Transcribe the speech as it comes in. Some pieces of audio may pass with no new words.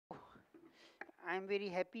I am very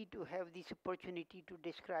happy to have this opportunity to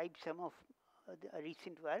describe some of the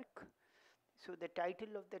recent work. So the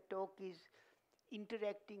title of the talk is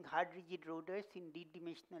Interacting Hard Rigid Rotors in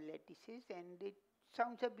D-dimensional lattices, and it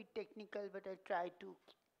sounds a bit technical, but I try to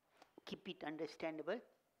keep it understandable.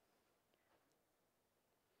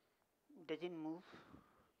 Doesn't move.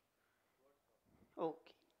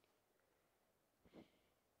 Okay.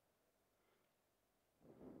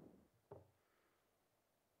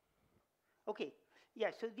 Okay.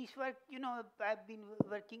 Yeah, so this work, I've been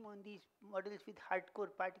working on these models with hardcore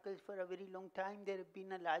particles for a very long time. There have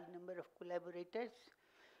been a large number of collaborators,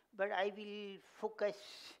 but I will focus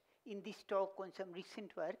in this talk on some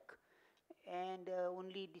recent work and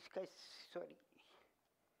only discuss, sorry.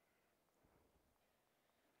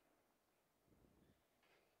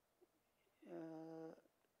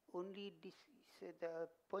 Only this, so the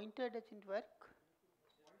pointer doesn't work.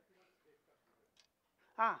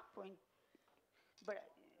 Point, but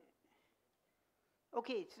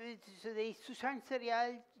okay, so there is Sushant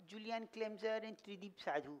Saryal, Julian Klemser, and Trideep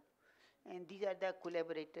Sadhu, and these are the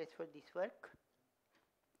collaborators for this work.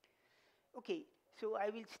 Okay, so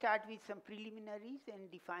I will start with some preliminaries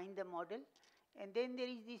and define the model, and then there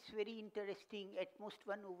is this very interesting at most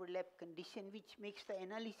one overlap condition which makes the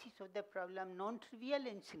analysis of the problem non-trivial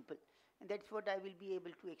and simple, and that's what I will be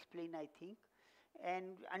able to explain, I think.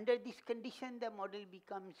 And under this condition, the model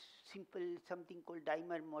becomes simple, something called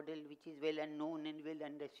dimer model, which is well known and well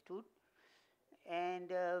understood.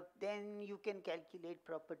 And then you can calculate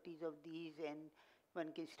properties of these, and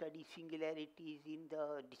one can study singularities in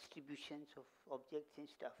the distributions of objects and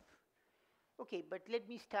stuff. Okay, but let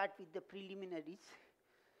me start with the preliminaries.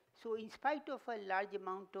 So in spite of a large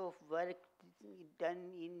amount of work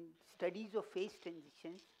done in studies of phase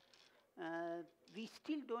transitions, we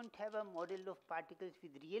still don't have a model of particles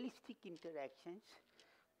with realistic interactions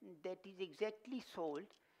that is exactly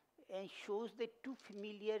solved and shows the two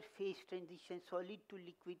familiar phase transitions, solid to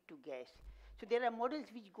liquid to gas. So there are models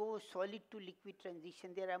which go solid to liquid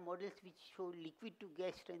transition, there are models which show liquid to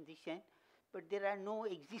gas transition, but there are no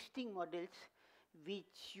existing models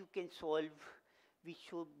which you can solve, which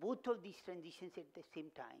show both of these transitions at the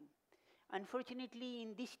same time. Unfortunately,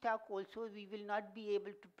 in this talk also, we will not be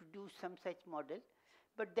able to produce some such model,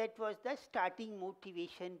 but that was the starting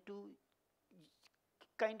motivation to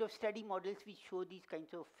kind of study models which show these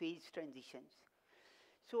kinds of phase transitions.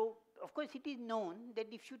 So, of course, it is known that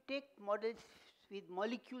if you take models with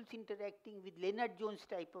molecules interacting with Lennard-Jones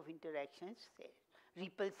type of interactions,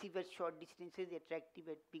 repulsive at short distances, attractive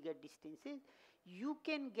at bigger distances, you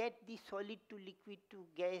can get the solid to liquid to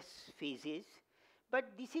gas phases, but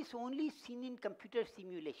this is only seen in computer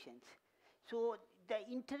simulations. So the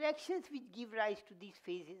interactions which give rise to these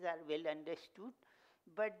phases are well understood,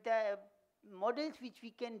 but the models which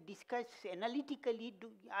we can discuss analytically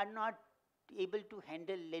are not able to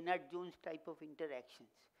handle Lennard-Jones type of interactions.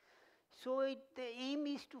 So the aim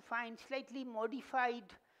is to find slightly modified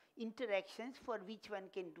interactions for which one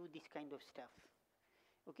can do this kind of stuff.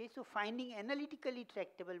 Okay, so finding analytically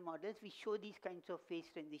tractable models which show these kinds of phase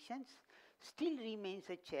transitions still remains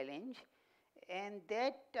a challenge, and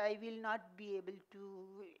that I will not be able to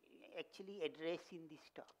actually address in this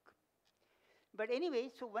talk. But anyway,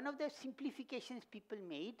 so one of the simplifications people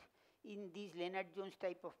made in these Lennard-Jones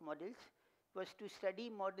type of models was to study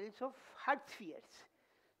models of hard spheres.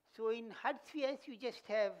 So in hard spheres, you just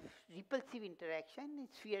have repulsive interaction in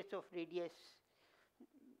spheres of radius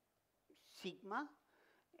sigma,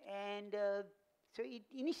 and so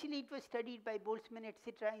initially it was studied by Boltzmann,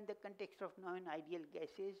 etc., in the context of non-ideal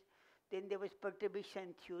gases. Then there was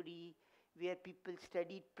perturbation theory, where people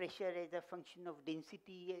studied pressure as a function of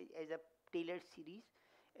density as a Taylor series,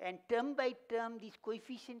 and term by term, these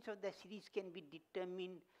coefficients of the series can be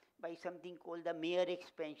determined by something called the Mayer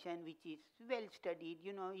expansion, which is well studied.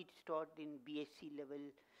 You know, it's taught in BSc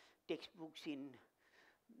level textbooks in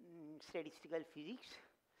statistical physics.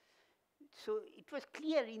 So it was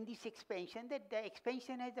clear in this expansion that the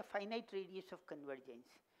expansion has a finite radius of convergence.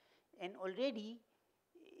 And already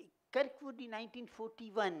Kirkwood in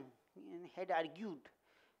 1941 had argued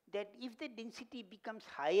that if the density becomes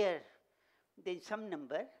higher than some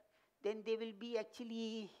number, then there will be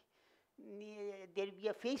actually there will be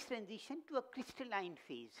a phase transition to a crystalline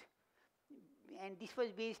phase. And this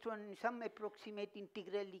was based on some approximate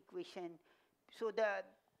integral equation. So the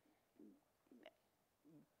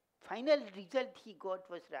final result he got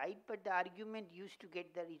was right, but the argument used to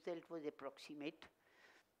get the result was approximate.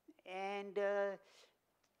 And it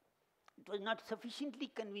was not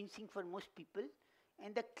sufficiently convincing for most people.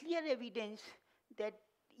 And the clear evidence that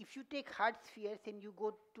if you take hard spheres and you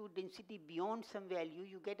go to density beyond some value,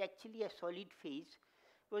 you get actually a solid phase.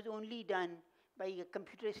 It was only done by a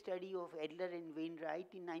computer study of Adler and Wainwright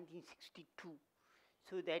in 1962.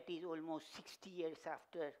 So that is almost 60 years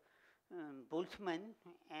after Boltzmann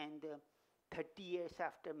and 30 years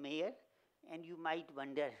after Mayer. And you might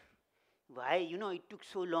wonder why, it took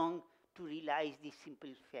so long to realize this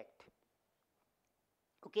simple fact.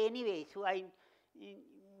 Okay, anyway, so I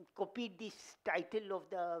copied this title of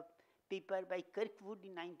the paper by Kirkwood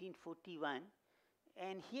in 1941.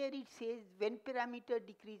 And here it says, when parameter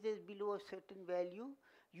decreases below a certain value,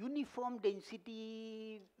 uniform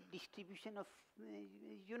density distribution of,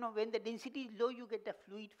 when the density is low, you get a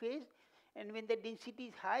fluid phase. And when the density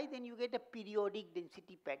is high, then you get a periodic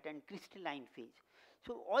density pattern, crystalline phase.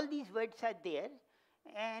 So all these words are there.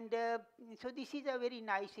 And so this is a very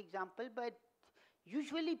nice example, but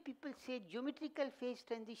usually people say geometrical phase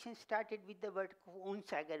transition started with the work of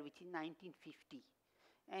Onsager, which is 1950.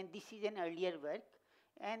 And this is an earlier work.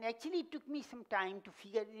 And actually it took me some time to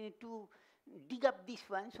to dig up this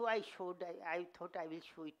one, so I thought I will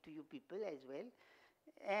show it to you people as well.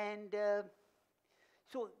 And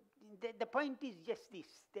so the point is just this,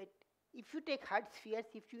 that if you take hard spheres,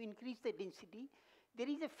 if you increase the density, there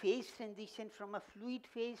is a phase transition from a fluid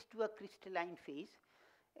phase to a crystalline phase,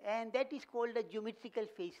 and that is called a geometrical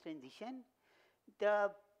phase transition.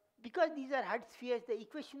 Because these are hard spheres, the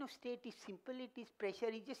equation of state is simple. It is pressure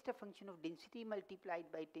is just a function of density multiplied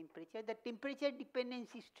by temperature. The temperature dependence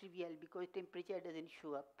is trivial because temperature doesn't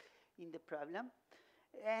show up in the problem.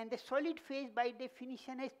 And the solid phase by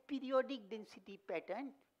definition has periodic density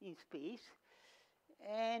pattern in space.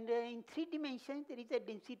 And in 3 dimensions, there is a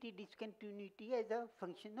density discontinuity as a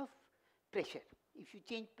function of pressure. If you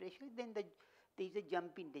change pressure, then there is a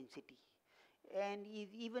jump in density. And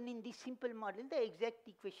even in this simple model, the exact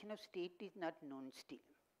equation of state is not known still.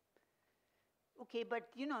 Okay, but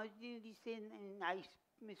this is nice.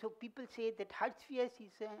 So people say that hard spheres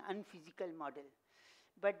is an unphysical model.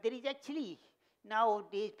 But there is actually,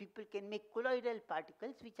 nowadays people can make colloidal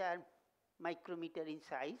particles which are micrometer in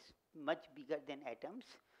size, much bigger than atoms.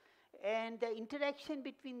 And the interaction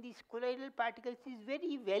between these colloidal particles is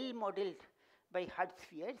very well modeled by hard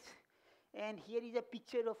spheres. And here is a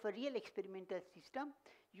picture of a real experimental system.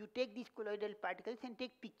 You take these colloidal particles and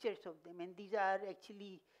take pictures of them. And these are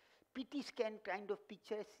actually PT scan kind of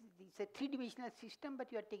pictures. It's a 3-dimensional system,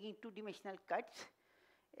 but you are taking 2-dimensional cuts.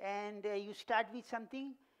 And you start with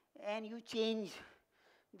something, and you change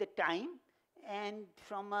the time. And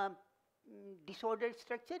from a disordered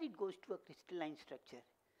structure, it goes to a crystalline structure.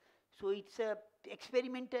 So it's a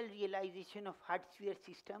experimental realization of hard sphere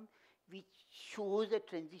system, which shows a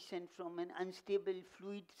transition from an unstable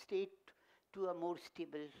fluid state to a more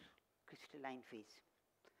stable crystalline phase.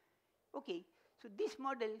 Okay, so this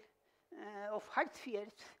model of hard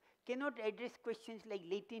spheres cannot address questions like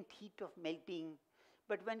latent heat of melting,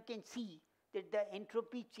 but one can see that the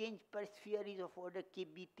entropy change per sphere is of order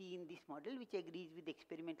kBT in this model, which agrees with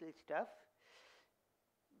experimental stuff.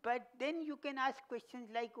 But then you can ask questions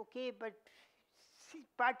like, okay, but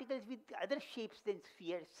particles with other shapes than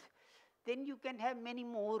spheres, then you can have many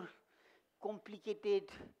more complicated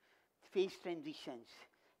phase transitions.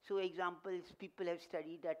 So examples, people have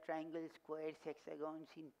studied triangles, squares, hexagons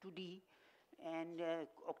in 2D, and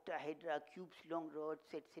octahedra, cubes, long rods,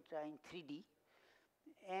 etc. in 3D.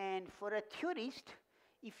 And for a theorist,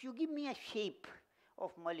 if you give me a shape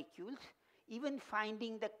of molecules, even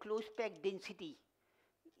finding the close packed density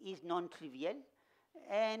is non-trivial.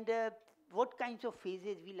 And what kinds of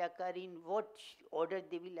phases will occur, in what order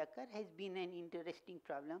they will occur, has been an interesting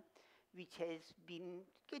problem, which has been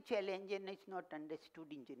a challenge and it's not understood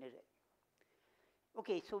in general.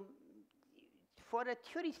 Okay, so for a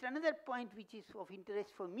theorist, another point which is of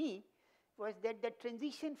interest for me was that the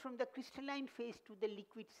transition from the crystalline phase to the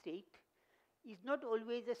liquid state is not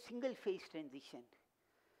always a single phase transition.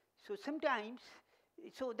 So sometimes,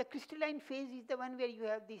 so the crystalline phase is the one where you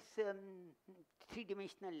have this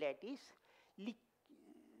 3-dimensional lattice.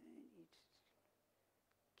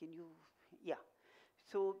 Can you, yeah.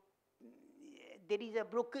 So there is a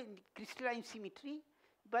broken crystalline symmetry,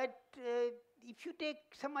 but if you take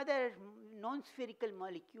some other non-spherical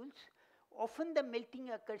molecules, often the melting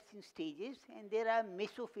occurs in stages, and there are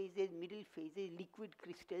mesophases, middle phases, liquid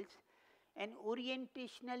crystals, and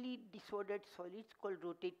orientationally disordered solids called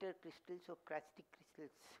rotator crystals or crustic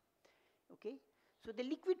crystals. Okay? So the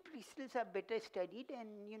liquid crystals are better studied,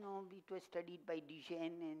 and it was studied by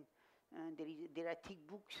Dijon, and there are thick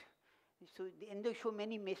books. So they show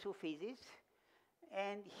many mesophases,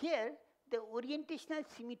 and here the orientational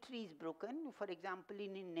symmetry is broken. For example,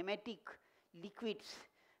 in nematic liquids,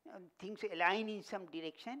 things align in some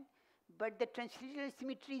direction, but the translational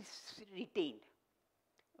symmetry is retained.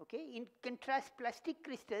 Okay? In contrast, plastic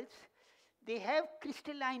crystals, they have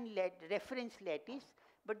crystalline reference lattice,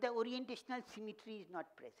 but the orientational symmetry is not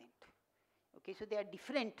present. Okay? So they are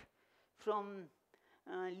different from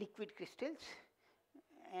liquid crystals,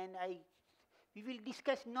 and we will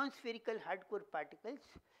discuss non-spherical hardcore particles,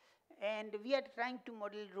 and we are trying to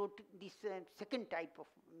model this second type of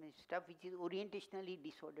stuff, which is orientationally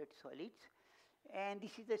disordered solids. And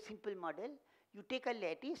this is a simple model. You take a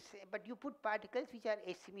lattice, but you put particles which are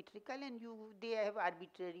asymmetrical, and they have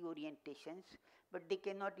arbitrary orientations, but they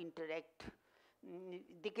cannot interact,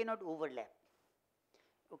 they cannot overlap.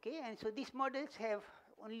 Okay, and so these models have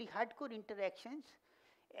only hardcore interactions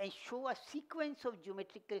and show a sequence of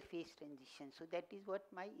geometrical phase transitions. So that is what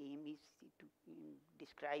my aim is to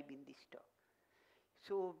describe in this talk.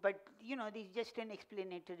 So, but you know, this is just an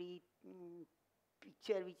explanatory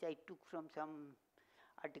picture which I took from some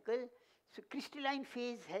article. So crystalline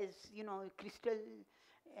phase has, you know, crystal,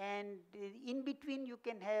 and in between you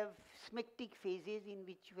can have smectic phases in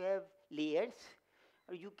which you have layers,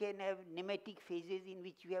 or you can have nematic phases in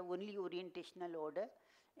which you have only orientational order,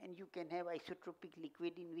 and you can have isotropic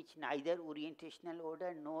liquid in which neither orientational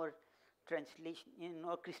order nor translation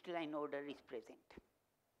nor crystalline order is present.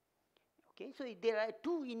 Okay, so there are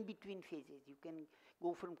two in between phases. You can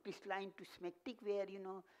go from crystalline to smectic, where you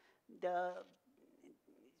know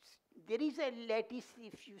there is a lattice,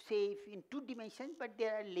 if you say, in 2 dimensions, but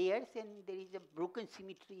there are layers and there is a broken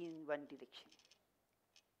symmetry in one direction.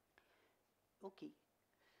 Okay.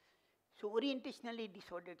 So orientationally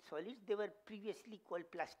disordered solids, they were previously called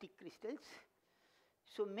plastic crystals.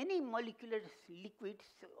 So many molecular liquids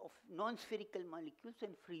of non-spherical molecules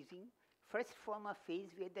and freezing first form a phase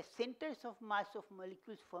where the centers of mass of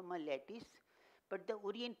molecules form a lattice, but the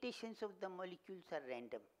orientations of the molecules are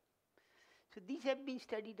random. So these have been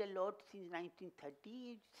studied a lot since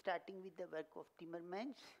 1930, starting with the work of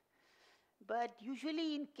Timmermans. But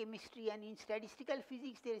usually in chemistry and in statistical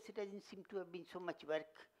physics, there doesn't seem to have been so much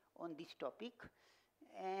work on this topic.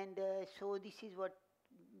 And so this is what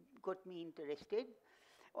got me interested.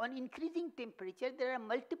 On increasing temperature, there are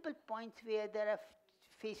multiple points where there are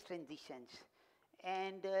phase transitions.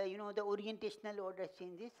 And you know, the orientational order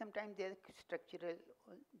changes. Sometimes there are structural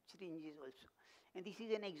changes also. And this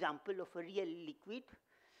is an example of a real liquid,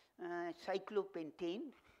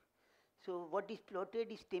 cyclopentane. So what is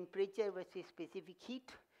plotted is temperature versus specific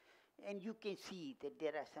heat, and you can see that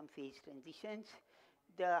there are some phase transitions.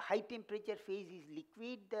 The high temperature phase is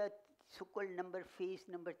liquid, the so-called number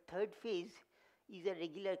 3rd phase is a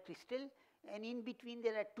regular crystal, and in between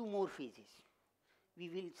there are 2 more phases. We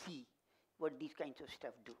will see what these kinds of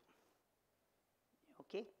stuff do.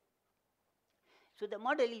 Okay? So the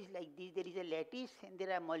model is like this. There is a lattice and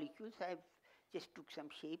there are molecules. I have just took some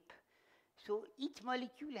shape. So each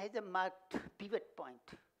molecule has a marked pivot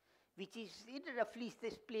point, which is roughly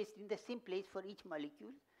placed in the same place for each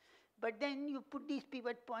molecule. But then you put these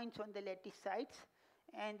pivot points on the lattice sides,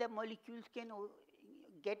 and the molecules can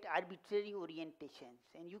get arbitrary orientations.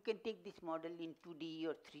 And you can take this model in 2D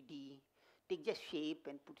or 3D, take just shape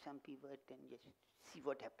and put some pivot and just see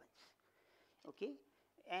what happens. Okay?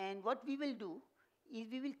 And what we will do is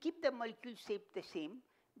we will keep the molecule shape the same,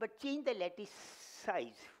 but change the lattice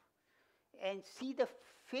size and see the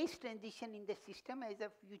phase transition in the system as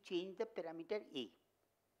if you change the parameter A.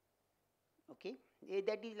 Okay?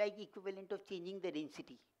 That is like equivalent of changing the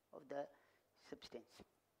density of the substance.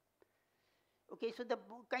 Okay, so the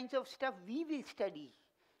kinds of stuff we will study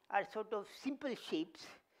are sort of simple shapes.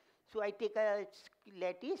 So I take a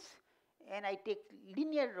lattice and I take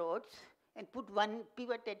linear rods and put one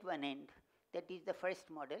pivot at one end. That is the first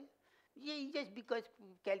model. Yeah, just because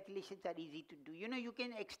calculations are easy to do. You know, you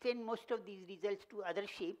can extend most of these results to other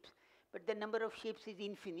shapes, but the number of shapes is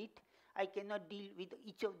infinite. I cannot deal with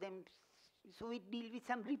each of them, so we deal with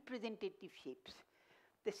some representative shapes.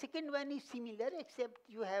 The second one is similar, except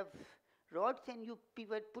you have rods and you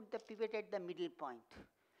put the pivot at the middle point.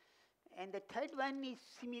 And the third one is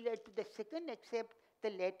similar to the second, except the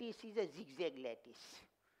lattice is a zigzag lattice.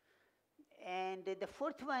 And the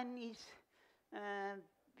fourth one is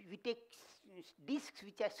we take discs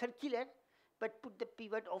which are circular, but put the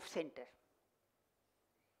pivot off center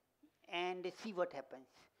and see what happens.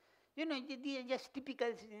 You know, these are just typical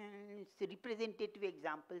representative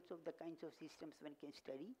examples of the kinds of systems one can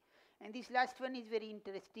study. And this last one is very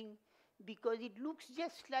interesting because it looks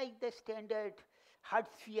just like the standard hard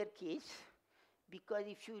sphere case, because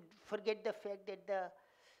if you forget the fact that the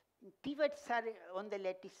pivots are on the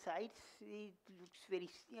lattice sides, it looks very,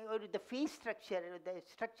 or the phase structure, or the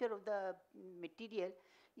structure of the material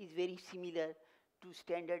is very similar to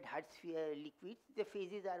standard hard sphere liquids. The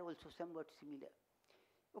phases are also somewhat similar.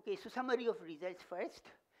 Okay, so summary of results first.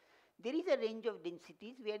 There is a range of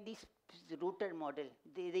densities where this rotor model,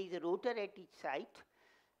 there is a rotor at each site,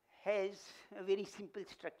 has a very simple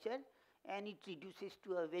structure, and it reduces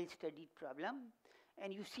to a well-studied problem.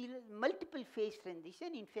 And you see multiple phase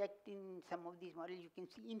transition. In fact, in some of these models, you can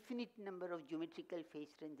see infinite number of geometrical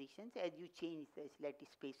phase transitions as you change the lattice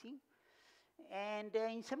spacing. And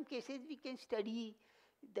in some cases, we can study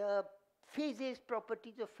the phases,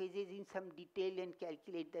 properties of phases in some detail and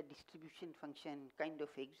calculate the distribution function kind of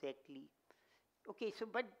exactly. Okay, so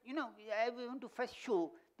but you know, I want to first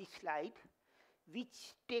show this slide,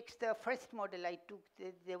 which takes the first model I took.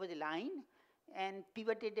 There was a line and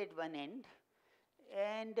pivoted at one end,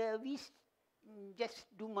 and we just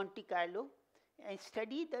do Monte Carlo and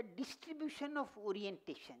study the distribution of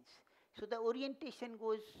orientations. So the orientation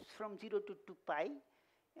goes from 0 to 2 pi,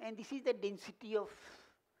 and this is the density of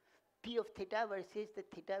p of theta versus the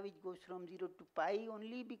theta which goes from 0 to pi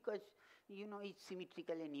only because, you know, it's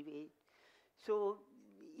symmetrical anyway. So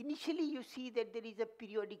initially you see that there is a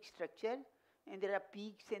periodic structure, and there are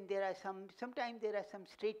peaks, and there are sometimes there are some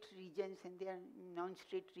straight regions and there are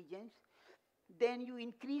non-straight regions. Then you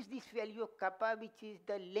increase this value of kappa, which is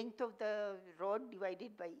the length of the rod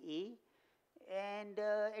divided by A, and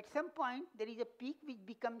at some point there is a peak which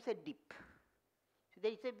becomes a dip. So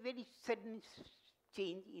there is a very sudden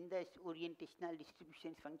change in the orientational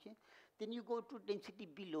distribution function. Then you go to density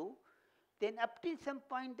below. Then up till some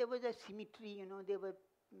point there was a symmetry, you know, they were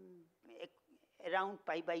around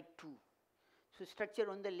pi by 2. So structure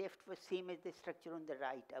on the left was same as the structure on the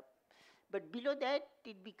right up. But below that,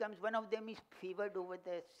 it becomes one of them is favored over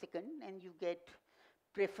the second, and you get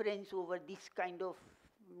preference over this kind of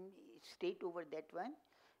state over that one,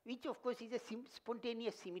 which of course is a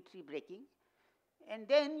spontaneous symmetry breaking. And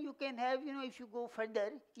then you can have, you know, if you go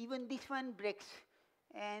further, even this one breaks,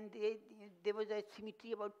 and there was a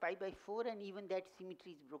symmetry about pi by 4, and even that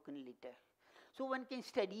symmetry is broken later. So one can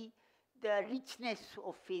study the richness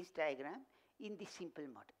of phase diagram in this simple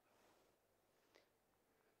model.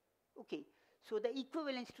 Okay, so the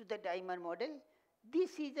equivalence to the dimer model.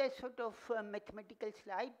 This is a sort of mathematical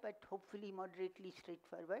slide, but hopefully moderately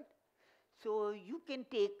straightforward. So you can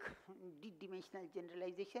take d-dimensional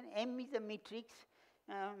generalization. M is a matrix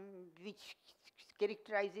which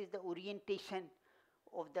characterizes the orientation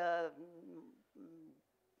of the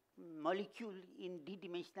molecule in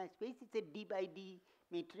d-dimensional space. It's a d by d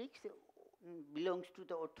matrix, belongs to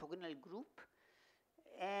the orthogonal group.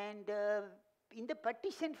 And in the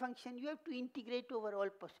partition function, you have to integrate over all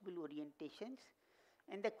possible orientations.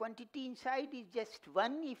 And the quantity inside is just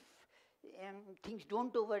 1 if things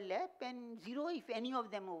don't overlap, and 0 if any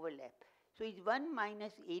of them overlap. So it's 1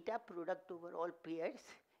 minus eta product over all pairs.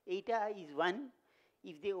 Eta is 1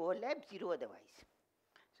 if they overlap, 0 otherwise.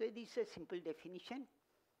 So this is a simple definition.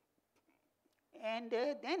 And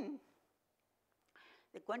then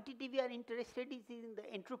the quantity we are interested in is in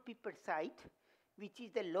the entropy per site, which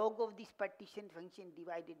is the log of this partition function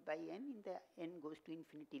divided by n in the n goes to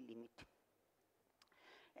infinity limit.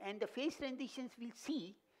 And the phase transitions we'll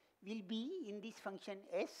see will be in this function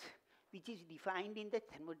S, which is defined in the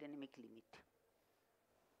thermodynamic limit.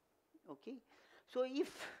 Okay, so if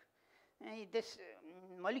this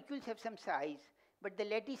molecules have some size, but the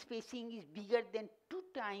lattice spacing is bigger than 2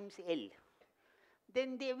 times L,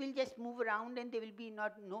 then they will just move around and they will be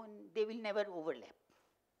they will never overlap.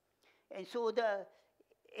 And so the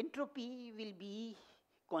entropy will be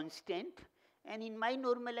constant, and in my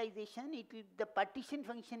normalization, the partition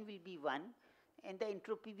function will be 1, and the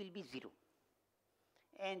entropy will be 0.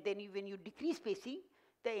 And then when you decrease spacing,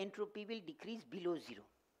 the entropy will decrease below 0.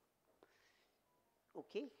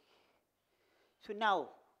 Okay. So now,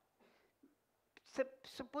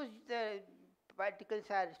 suppose the particles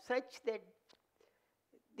are such that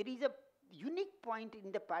there is a unique point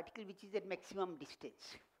in the particle which is at maximum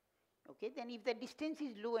distance. Okay, then if the distance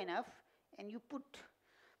is low enough and you put,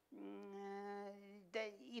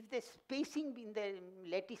 if the spacing in the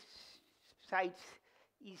lattice sites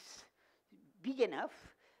is big enough,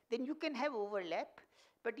 then you can have overlap.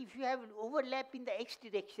 But if you have overlap in the x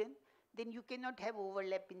direction, then you cannot have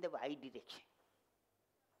overlap in the y direction.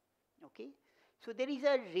 Okay, so there is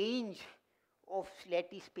a range of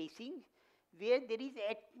lattice spacing where there is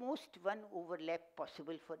at most one overlap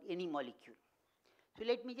possible for any molecule. So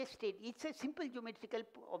let me just state, it's a simple geometrical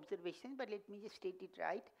observation, but let me just state it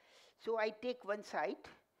right. So I take one site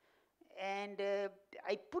and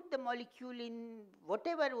I put the molecule in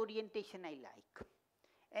whatever orientation I like,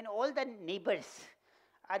 and all the neighbors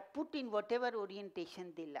are put in whatever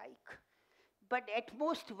orientation they like. but at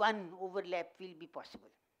most one overlap will be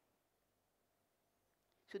possible.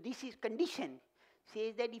 So this is condition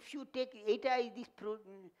says that if you take eta is this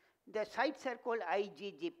the sites are called I,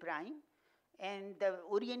 j, j prime, and the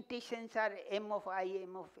orientations are m of I,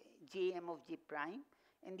 m of j, m of j prime,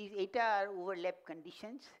 and these eta are overlap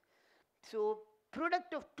conditions. So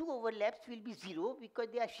product of two overlaps will be 0 because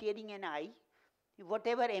they are sharing an I,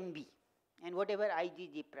 whatever m be, and whatever I, j,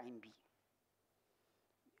 j prime be.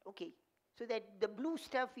 Okay, so that the blue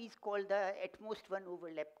stuff is called the at most one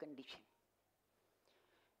overlap condition.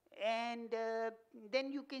 And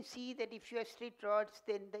then you can see that if you have straight rods,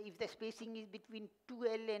 then if the spacing is between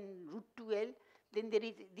 2L and root 2L, then there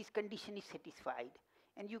is this condition is satisfied,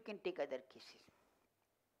 and you can take other cases.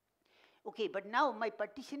 Okay, but now my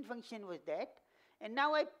partition function was that, and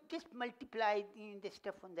now I just multiply the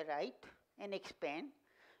stuff on the right and expand,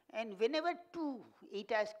 and whenever two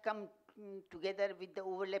etas come together with the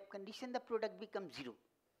overlap condition, the product becomes 0,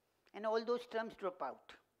 and all those terms drop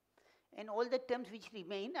out. And all the terms which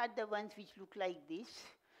remain are the ones which look like this,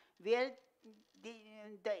 where the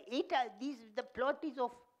eta, the plot is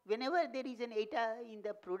of whenever there is an eta in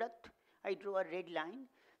the product, I draw a red line,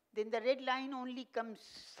 then the red line only comes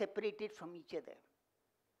separated from each other,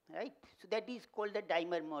 right? So that is called the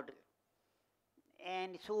dimer model.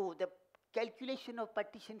 And so the calculation of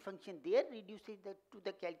partition function there reduces to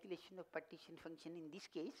the calculation of partition function in this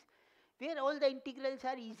case, where all the integrals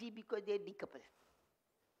are easy because they decouple.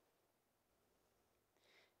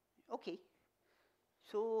 Okay,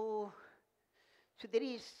 so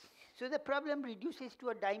the problem reduces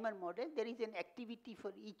to a dimer model. There is an activity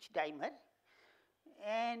for each dimer,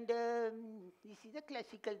 and this is a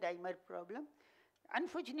classical dimer problem.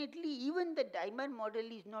 Unfortunately, even the dimer model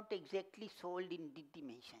is not exactly solved in d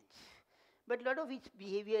dimensions, but a lot of its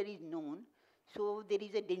behavior is known. So there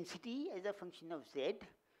is a density as a function of z,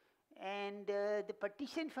 and the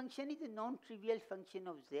partition function is a non-trivial function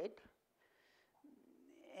of z.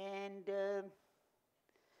 And the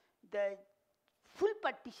full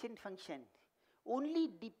partition function only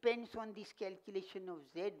depends on this calculation of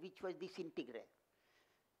z, which was this integral.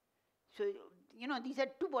 So, you know, these are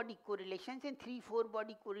two body correlations, and 3, 4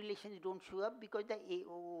 body correlations don't show up because the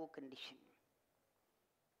AOO condition.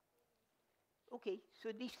 Okay,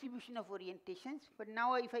 so distribution of orientations, but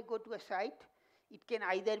now if I go to a site, it can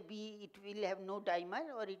either be, it will have no dimer,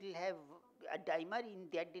 or it will have a dimer in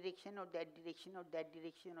that direction or that direction or that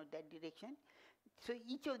direction or that direction. So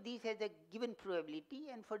each of these has a given probability,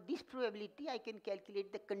 and for this probability I can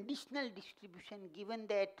calculate the conditional distribution given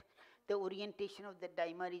that the orientation of the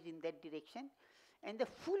dimer is in that direction, and the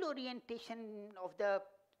full orientation of the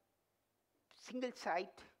single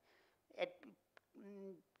site at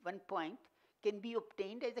one point can be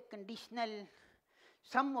obtained as a conditional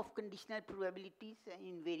sum of conditional probabilities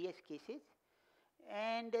in various cases.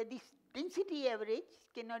 And this density average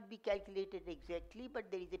cannot be calculated exactly,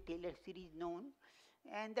 but there is a Taylor series known,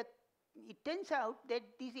 and it turns out that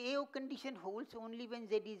this AO condition holds only when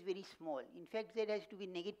z is very small. In fact, z has to be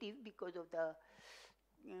negative because of the,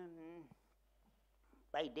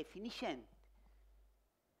 by definition,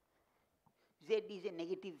 z is a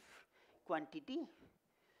negative quantity.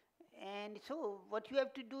 And so what you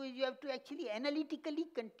have to do is you have to actually analytically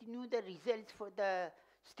continue the results for the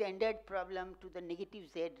standard problem to the negative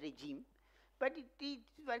z regime, but it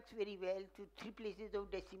works very well to 3 places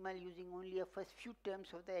of decimal using only a first few terms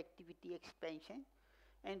of the activity expansion,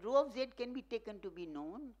 and rho of z can be taken to be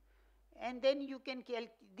known, and then you can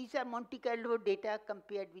these are Monte Carlo data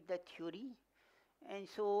compared with the theory, and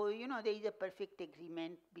so you know there is a perfect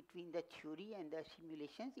agreement between the theory and the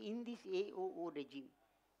simulations in this AOO regime.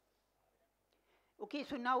 Okay,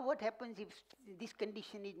 so now what happens if this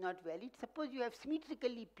condition is not valid? Suppose you have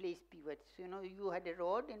symmetrically placed pivots. You know, you had a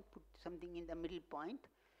rod and put something in the middle point.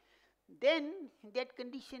 Then that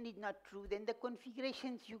condition is not true. Then the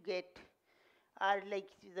configurations you get are like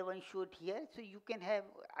the one showed here. So you can have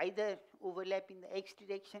either overlap in the x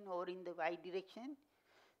direction or in the y direction.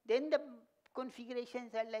 Then the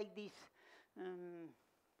configurations are like these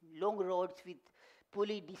long rods with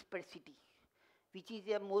polydispersity, which is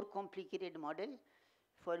a more complicated model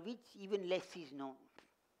for which even less is known.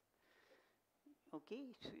 Okay,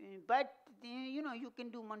 so, but you know, you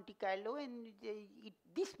can do Monte Carlo, and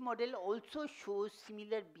this model also shows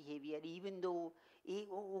similar behavior even though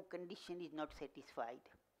AOO condition is not satisfied.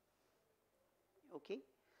 Okay,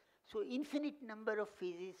 so infinite number of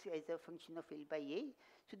phases as a function of L by A.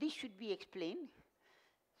 So this should be explained.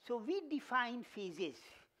 So we define phases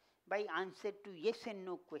by answer to yes and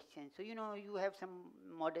no questions. So you know, you have some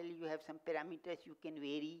model, you have some parameters you can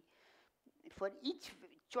vary. For each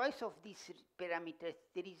choice of these parameters,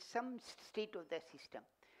 there is some state of the system.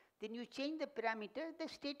 Then you change the parameter, the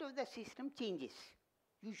state of the system changes,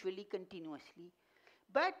 usually continuously.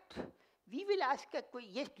 But we will ask a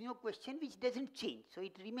yes/no question which doesn't change, so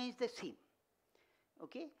it remains the same.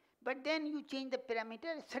 Okay? But then you change the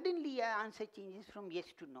parameter, suddenly your answer changes from yes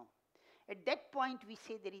to no. At that point, we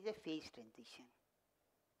say there is a phase transition.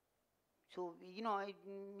 So, you know,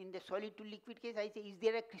 in the solid to liquid case, I say, is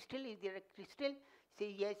there a crystal? Is there a crystal?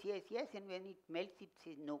 Say yes, yes, yes, and when it melts, it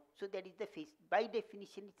says no. So that is the phase. By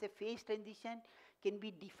definition, it's a phase transition, can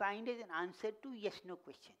be defined as an answer to yes/no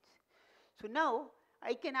questions. So now,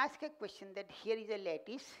 I can ask a question that here is a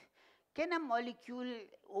lattice. Can a molecule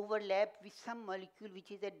overlap with some molecule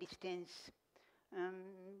which is at distance?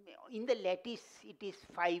 In the lattice, it is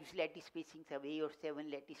 5 lattice spacings away or 7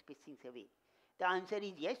 lattice spacings away. The answer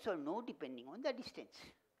is yes or no depending on the distance.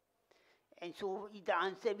 And so the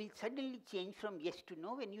answer will suddenly change from yes to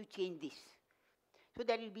no when you change this. So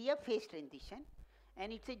that will be a phase transition,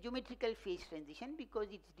 and it's a geometrical phase transition because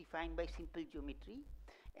it's defined by simple geometry.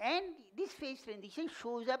 And this phase transition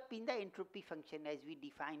shows up in the entropy function as we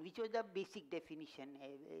define, which was the basic definition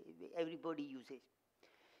everybody uses.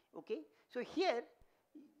 Okay? So here,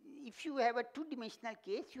 if you have a two-dimensional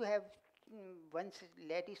case, you have one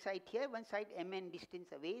lattice side here, one side mn distance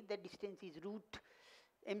away. The distance is root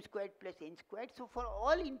m squared plus n squared. So for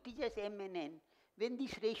all integers m and n, when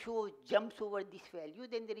this ratio jumps over this value,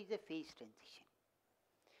 then there is a phase transition.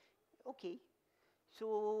 Okay.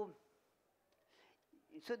 So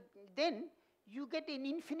then you get an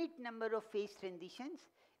infinite number of phase transitions,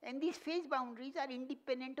 and these phase boundaries are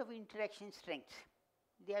independent of interaction strengths.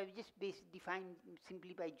 They are just defined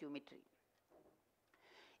simply by geometry.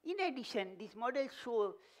 In addition, these models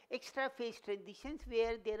show extra phase transitions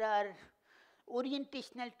where there are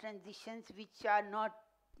orientational transitions which are not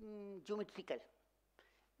geometrical.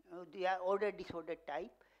 They are order disorder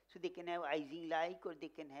type, so they can have Ising-like or they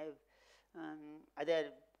can have other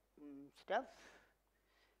stuff.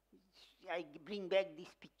 I bring back this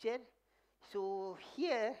picture. So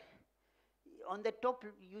here on the top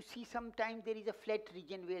you see sometimes there is a flat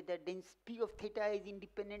region where the density P of theta is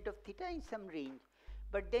independent of theta in some range.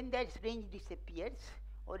 But then that range disappears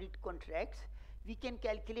or it contracts. We can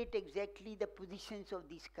calculate exactly the positions of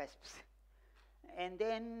these cusps. And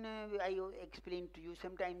then I explained to you,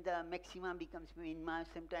 sometimes the maxima becomes minima,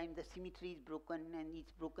 sometimes the symmetry is broken and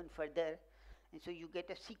it's broken further. And so you get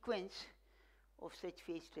a sequence of such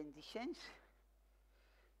phase transitions.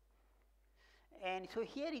 And so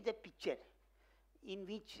here is a picture in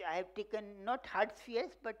which I have taken not hard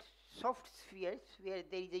spheres but soft spheres where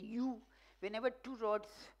there is a U. Whenever two rods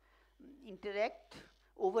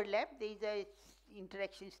overlap, there is a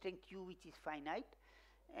interaction strength U which is finite.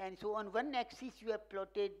 And so on one axis you have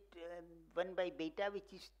plotted 1 by beta,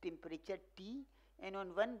 which is temperature T, and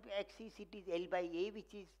on one axis it is L by A,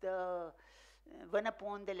 which is the 1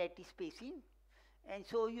 upon the lattice spacing. And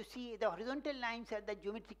so you see the horizontal lines are the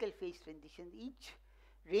geometrical phase transitions. Each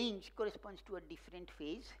range corresponds to a different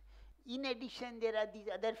phase. In addition, there are these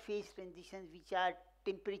other phase transitions which are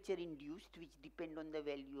temperature induced, which depend on the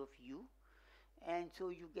value of U. And so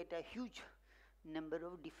you get a huge number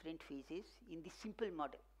of different phases in this simple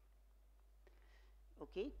model.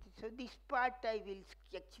 Okay, so this part I will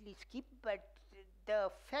actually skip, but the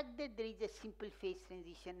fact that there is a simple phase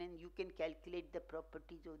transition and you can calculate the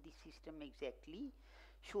properties of the system exactly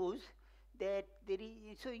shows that there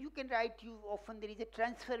is, so you can write, often there is a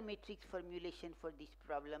transfer matrix formulation for this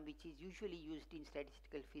problem which is usually used in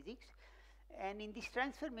statistical physics. And in this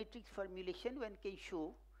transfer matrix formulation one can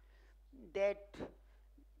show that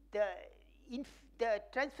the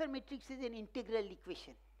transfer matrix is an integral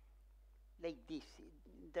equation like this.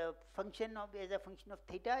 The function of, as a function of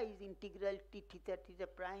theta is integral t theta theta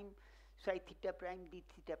prime psi theta prime d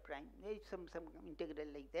theta prime. There is some integral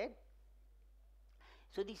like that.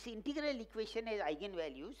 So this integral equation has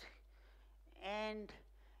eigenvalues, and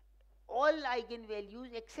all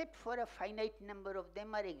eigenvalues except for a finite number of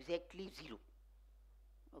them are exactly 0.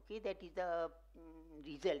 Okay, that is the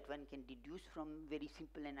result one can deduce from very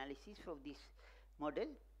simple analysis of this model.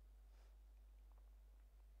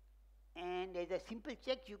 And as a simple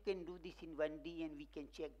check, you can do this in 1D, and we can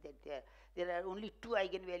check that there are only 2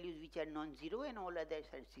 eigenvalues which are non-zero and all others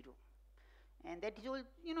are 0. And that is all,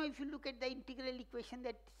 you know, if you look at the integral equation,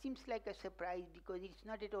 that seems like a surprise because it's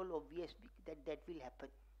not at all obvious that that will happen.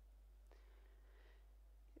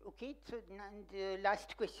 Okay, so the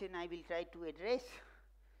last question I will try to address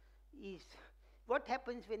is what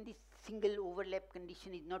happens when this single overlap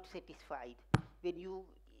condition is not satisfied, when you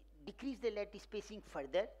decrease the lattice spacing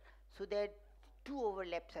further so that 2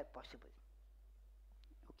 overlaps are possible.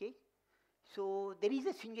 So there is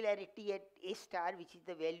a singularity at A star, which is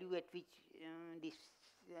the value at which this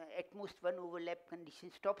at most one overlap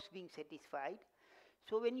condition stops being satisfied.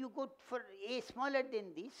 So when you go for A smaller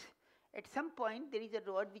than this, at some point there is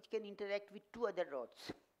a rod which can interact with two other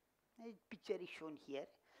rods. The picture is shown here.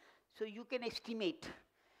 So you can estimate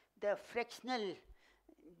the fractional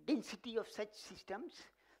density of such systems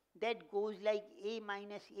that goes like A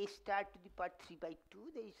minus A star to the power 3 by 2.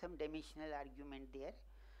 There is some dimensional argument there.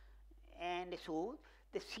 And so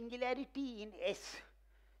the singularity in S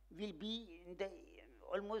will be in the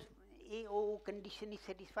almost AO condition is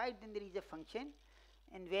satisfied, then there is a function,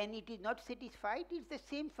 and when it is not satisfied, it is the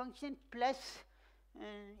same function plus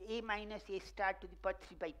A minus A star to the power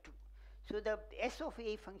 3 by 2. So the S of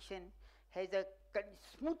A function has a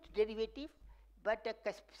smooth derivative, but a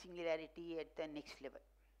cusp singularity at the next level.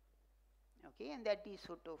 Okay, and that is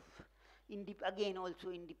sort of again also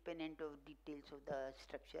independent of details of the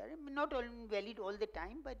structure. Not all valid all the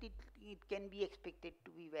time, but it can be expected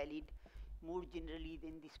to be valid more generally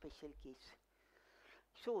than the special case.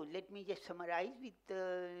 So let me just summarize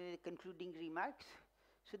with concluding remarks.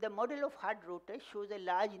 So the model of hard rotor shows a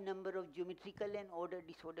large number of geometrical and order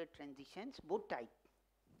disorder transitions, both types.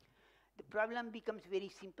 The problem becomes very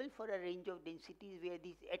simple for a range of densities where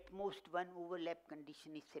this at most one overlap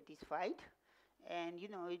condition is satisfied. And you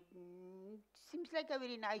know, it seems like a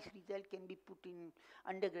very nice result, can be put in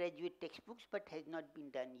undergraduate textbooks, but has not been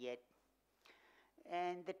done yet.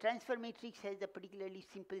 And the transfer matrix has a particularly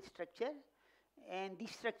simple structure, and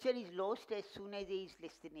this structure is lost as soon as A is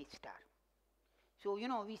less than A star. So you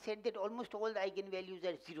know, we said that almost all the eigenvalues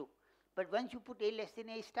are 0, but once you put A less than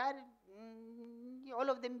A star, all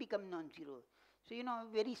of them become non-zero. So you know,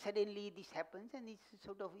 very suddenly this happens, and it's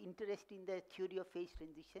sort of interest in the theory of phase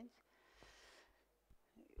transitions.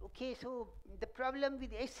 Okay, so the problem with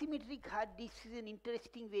asymmetric hard disks is an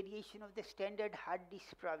interesting variation of the standard hard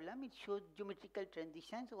disk problem. It shows geometrical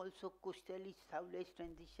transitions, also coastal Southless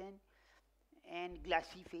transition, and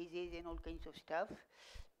glassy phases and all kinds of stuff.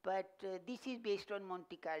 But this is based on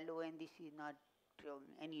Monte Carlo, and this is not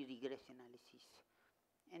any rigorous analysis.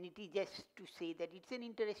 And it is just to say that it's an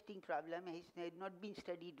interesting problem, has not been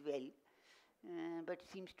studied well, but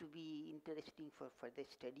seems to be interesting for further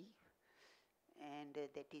study. And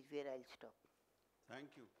that is where I'll stop.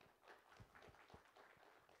 Thank you.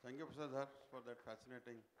 Thank you, Professor Dhar, for that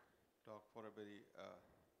fascinating talk for a very,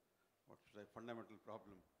 what should I, fundamental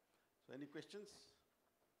problem. So any questions?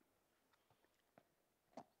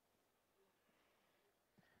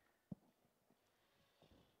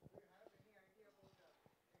 Do you have any idea about the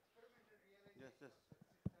experimental realization Yes, yes. of such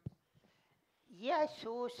systems? Yeah,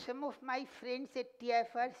 so some of my friends at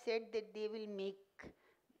TIFR said that they will make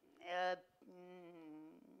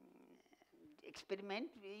experiment.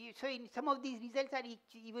 So in some of these results are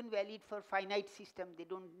even valid for finite systems. They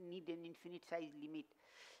don't need an infinite size limit.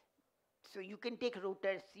 So you can take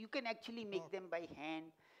rotors, you can actually make them by hand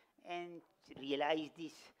and realize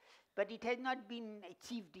this, but it has not been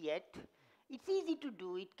achieved yet. It's easy to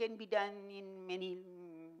do. It can be done in many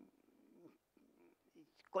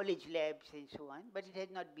college labs and so on, but it has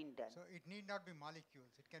not been done. So it need not be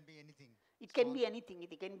molecules. It can be anything. It can be anything.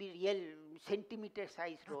 It can be real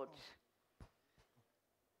centimeter-sized rods.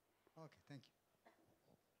 Okay, thank you.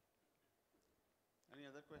 Any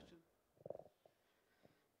other question?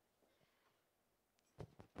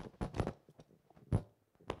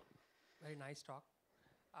 Very nice talk.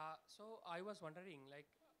 So I was wondering, like,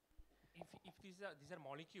 if these are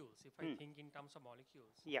molecules, if I think in terms of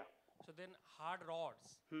molecules, Yeah. so then hard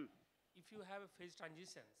rods, if you have a phase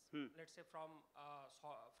transitions, let's say from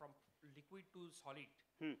liquid to solid,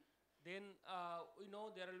 then we know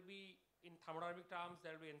there will be, in thermodynamic terms,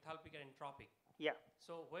 there will be enthalpic and entropic. Yeah.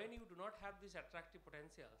 So when you do not have these attractive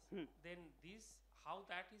potentials, then how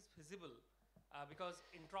that is feasible, because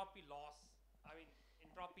entropy loss, I mean,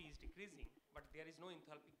 entropy is decreasing, but there is no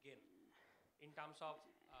enthalpic gain in terms of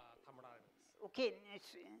thermodynamics. Okay,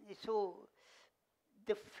 so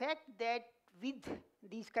the fact that with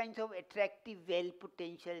these kinds of attractive well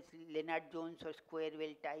potentials, Lennard-Jones or square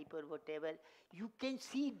well type or whatever, you can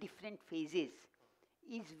see different phases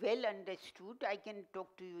is well understood. I can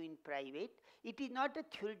talk to you in private. It is not a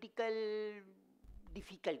theoretical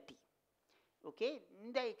difficulty. Okay,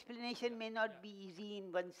 the explanation may not be easy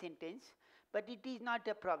in one sentence, but it is not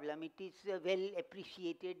a problem. It is well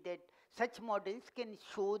appreciated that such models can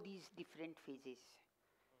show these different phases,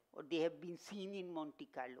 or they have been seen in Monte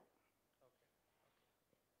Carlo.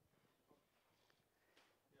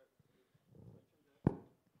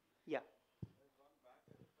 Yeah.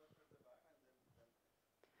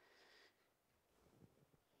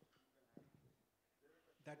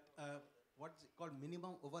 That what's it called,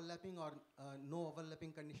 minimum overlapping or no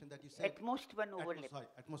overlapping condition that you said? At most one overlap.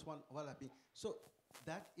 At most one overlapping. So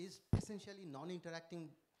that is essentially non-interacting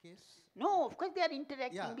case? No, of course they are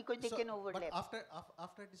interacting because they can overlap. But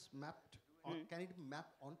after it is mapped, can it map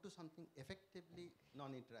onto something effectively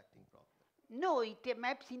non-interacting problem? No, it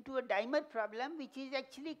maps into a dimer problem, which is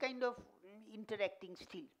actually kind of interacting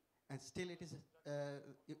still. And still it is,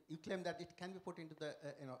 you claim that it can be put into the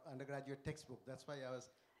undergraduate textbook. That's why I was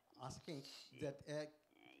asking that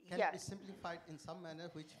can it be simplified in some manner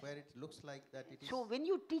where it looks like that it is. So when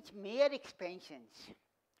you teach Mayer expansions,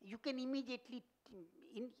 you can immediately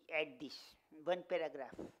add this one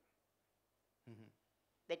paragraph.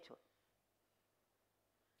 That's all.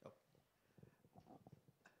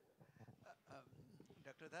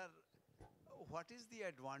 Dr. Dhar, what is the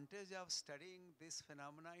advantage of studying this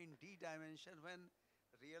phenomena in d dimension when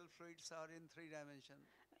real fluids are in 3 dimension?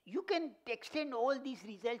 You can extend all these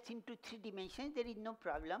results into 3 dimensions, there is no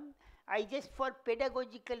problem. I just, for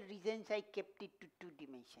pedagogical reasons, I kept it to 2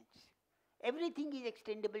 dimensions. Everything is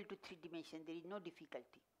extendable to 3 dimensions, there is no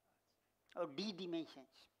difficulty. Or d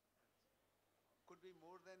dimensions. Could be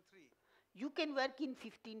more than 3. You can work in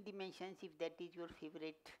 15 dimensions if that is your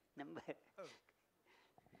favorite number.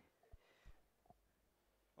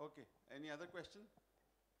 Okay, any other question?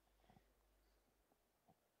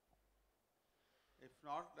 If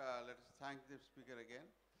not, let us thank the speaker again.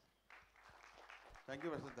 Thank you,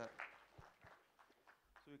 Professor Dhar.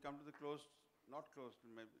 So we come to the closed, not closed,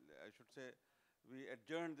 maybe I should say, we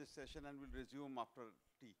adjourn this session and we'll resume after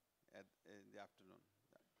tea in the afternoon.